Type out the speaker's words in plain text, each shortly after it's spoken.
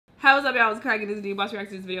How what's up, y'all? I was cracking this video. Watch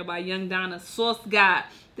reaction to this video by Young Donna Sauce God.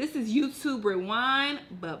 This is YouTube Rewind,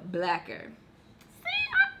 but blacker. See,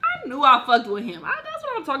 I knew I fucked with him. That's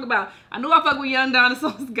what I'm talking about. I knew I fucked with Young Donna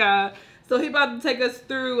Sauce God. So he about to take us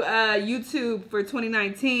through YouTube for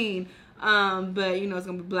 2019. But you know it's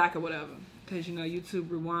gonna be black or whatever. Cause you know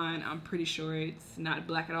YouTube Rewind, I'm pretty sure it's not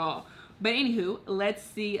black at all. But anywho, let's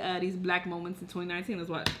see these black moments in 2019. Let's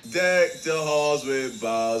watch. Deck the halls with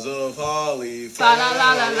boughs of holly. La la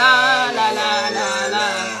la la la la la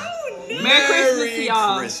la. Merry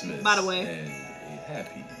Christmas to y'all, by the way. And a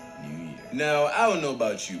happy New Year. Now, I don't know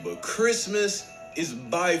about you, but Christmas is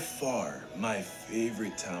by far my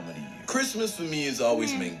favorite time of the year. Christmas for me has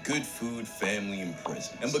always meant good food, family, and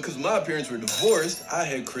presents. And because my parents were divorced, I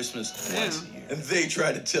had Christmas twice a year. And they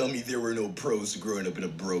tried to tell me there were no pros to growing up in a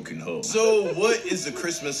broken home. So what is the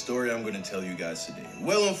Christmas story I'm going to tell you guys today?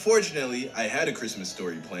 Well, unfortunately, I had a Christmas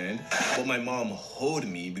story planned, but my mom hold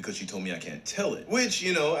me because she told me I can't tell it. Which,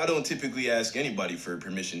 you know, I don't typically ask anybody for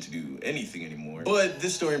permission to do anything anymore. But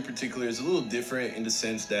this story in particular is a little different in the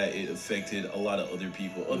sense that it affected a lot of other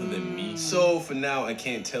people other than me. So for now, I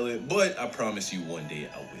can't tell it, but I promise you one day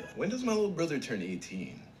I will. When does my little brother turn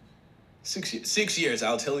 18? 6 years. 6 years.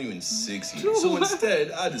 I'll tell you in 6 years. So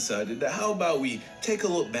instead, I decided that how about we take a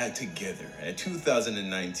look back together at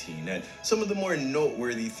 2019 at some of the more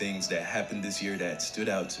noteworthy things that happened this year that stood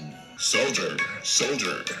out to me. Soldier,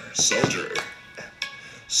 soldier, soldier.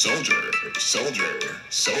 Soldier, soldier,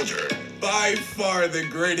 soldier. By far the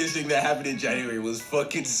greatest thing that happened in January was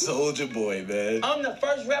fucking Soulja Boy, man. I'm the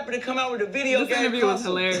first rapper to come out with a video game interview was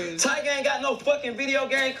console. hilarious. Tiger ain't got no fucking video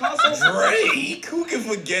game console. Drake? Who can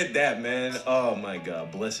forget that, man? Oh my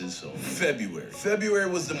God, bless his soul. February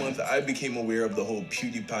was the month I became aware of the whole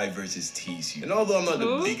PewDiePie versus TC. And although I'm not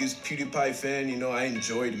the biggest PewDiePie fan, you know, I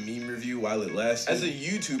enjoyed meme review while it lasted. As a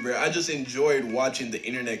YouTuber, I just enjoyed watching the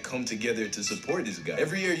internet come together to support this guy.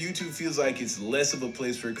 Every year, YouTube feels like it's less of a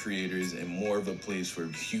place for creators and more of a place for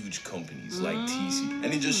huge companies like TC.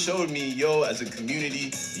 And it just showed me, yo, as a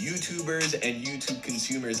community, YouTubers and YouTube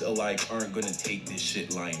consumers alike aren't gonna take this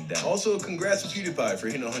shit lying down. Also, congrats to PewDiePie for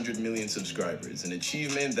hitting 100 million subscribers, an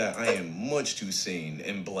achievement that I am much too sane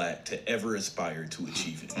and black to ever aspire to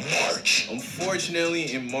achieve it. March.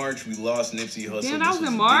 Unfortunately, in March, we lost Nipsey Hussle. Damn, that was this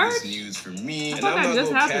in the March? biggest news for me. And thought I'm that not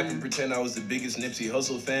just gonna cap happened. and pretend I was the biggest Nipsey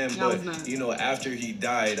Hussle fan, but you know, after he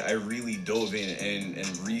died, I really dove in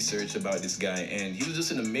and researched about this guy, and he was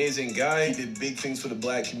just an amazing guy. He did big things for the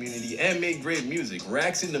black community and made great music.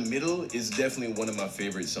 Racks in the Middle is definitely one of my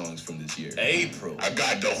favorite songs from this year. April. I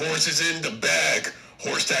got the horses in the back.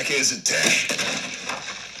 Horse tack is attack.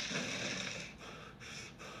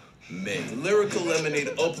 May. Lyrical Lemonade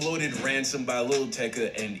uploaded Ransom by Lil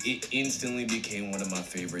Tecca, and it instantly became one of my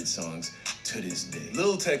favorite songs to this day.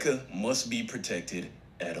 Lil Tecca must be protected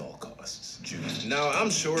at all costs. June. Now,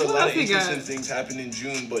 I'm sure a lot of interesting things happened in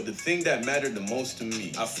June, but the thing that mattered the most to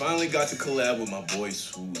me, I finally got to collab with my boy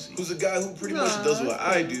Swoozy, who's a guy who pretty much does what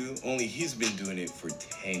I do, only he's been doing it for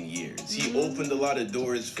 10 years. He opened a lot of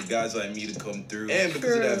doors for guys like me to come through, and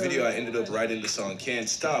because of that video, I ended up writing the song Can't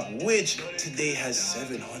Stop, which today has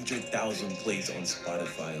 700,000 plays on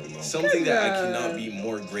Spotify alone. Something that I cannot be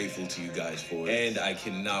more grateful to you guys for, and I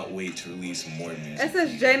cannot wait to release more music. It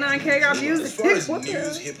says J9K got music. As far as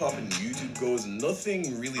news, hip-hop, and YouTube goes,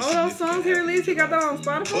 nothing really all those songs he released, he got that on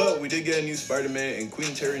Spotify? But we did get a new Spider-Man, and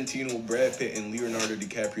Quentin Tarantino, Brad Pitt, and Leonardo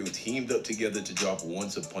DiCaprio teamed up together to drop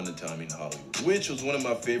Once Upon a Time in Hollywood, which was one of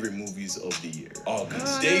my favorite movies of the year.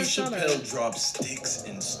 August. Dave Chappelle dropped Sticks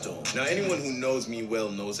and Stones. Now, anyone who knows me well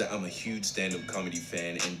knows that I'm a huge stand-up comedy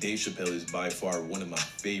fan, and Dave Chappelle is by far one of my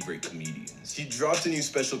favorite comedians. He dropped a new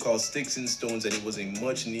special called Sticks and Stones, and it was a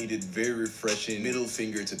much-needed, very refreshing middle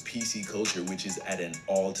finger to PC culture, which is at an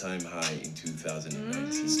all-time high in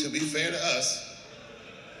 2019. To be fair to us,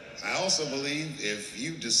 I also believe if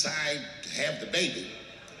you decide to have the baby,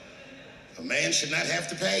 a man should not have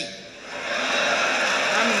to pay.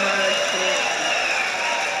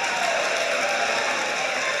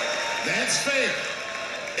 That's fair.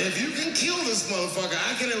 If you can kill this motherfucker,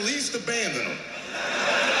 I can at least abandon him.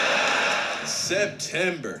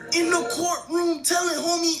 September. In the courtroom telling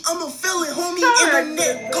homie I'm a felon, homie.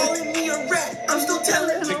 Internet calling me a rat. I'm still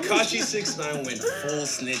telling. Tekashi 6ix9ine went full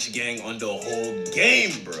snitch gang on the whole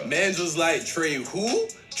game, bro. Mans was like, Trey who?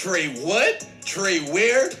 Trey what? Trey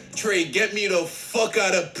where? Trey get me the fuck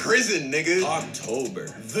out of prison, nigga. October.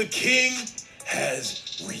 The king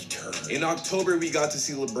has returned. In October, we got to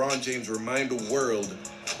see LeBron James remind the world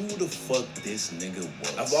who the fuck this nigga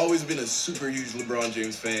was. I've always been a super huge LeBron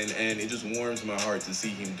James fan, and it just warms my heart to see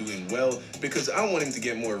him doing well because I want him to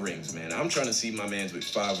get more rings, man. I'm trying to see my man's with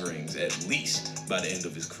 5 rings at least by the end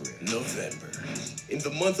of his career. November. In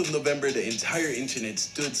the month of November, the entire internet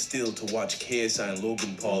stood still to watch KSI and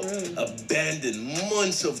Logan Paul abandon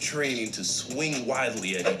months of training to swing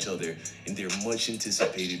wildly at each other in their much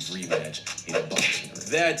anticipated rematch in boxing.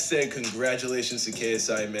 That said, congratulations to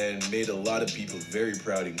KSI, man. Made a lot of people very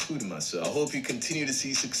proud, including myself. I hope you continue to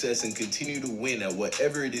see success and continue to win at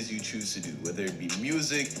whatever it is you choose to do, whether it be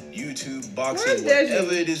music, YouTube, boxing,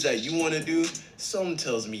 whatever it is that you want to do. Something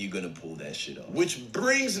tells me you're gonna pull that shit off. Which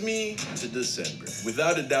brings me to December.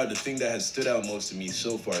 Without a doubt, the thing that has stood out most to me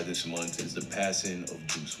so far this month is the passing of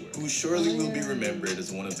Juice WRLD, who surely will be remembered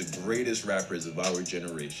as one of the greatest rappers of our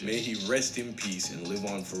generation. May he rest in peace and live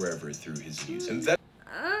on forever through his music. And that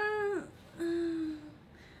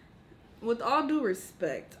with all due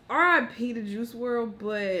respect, R.I.P. to Juice WRLD,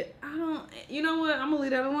 but I don't, you know what? I'm gonna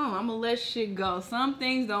leave that alone. I'm gonna let shit go. Some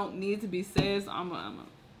things don't need to be said, so I'm gonna.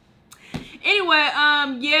 Anyway,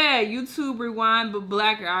 yeah, YouTube Rewind, but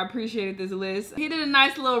Blacker. I appreciated this list. He did a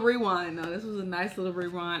nice little rewind, though. This was a nice little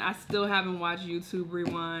rewind. I still haven't watched YouTube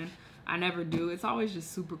Rewind. I never do. It's always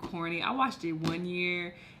just super corny. I watched it one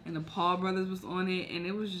year, and the Paul brothers was on it, and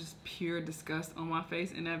it was just pure disgust on my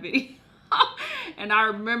face in that video. And I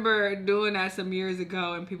remember doing that some years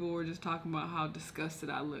ago, and people were just talking about how disgusted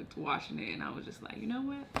I looked watching it, and I was just like, you know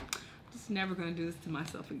what? I'm just never gonna do this to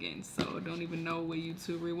myself again. So don't even know what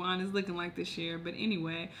YouTube Rewind is looking like this year. But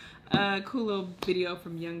anyway, cool little video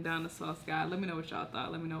from Young Donna Sauce Guy. Let me know what y'all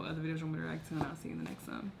thought. Let me know what other videos you want me to react to, and I'll see you in the next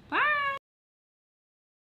one. Bye.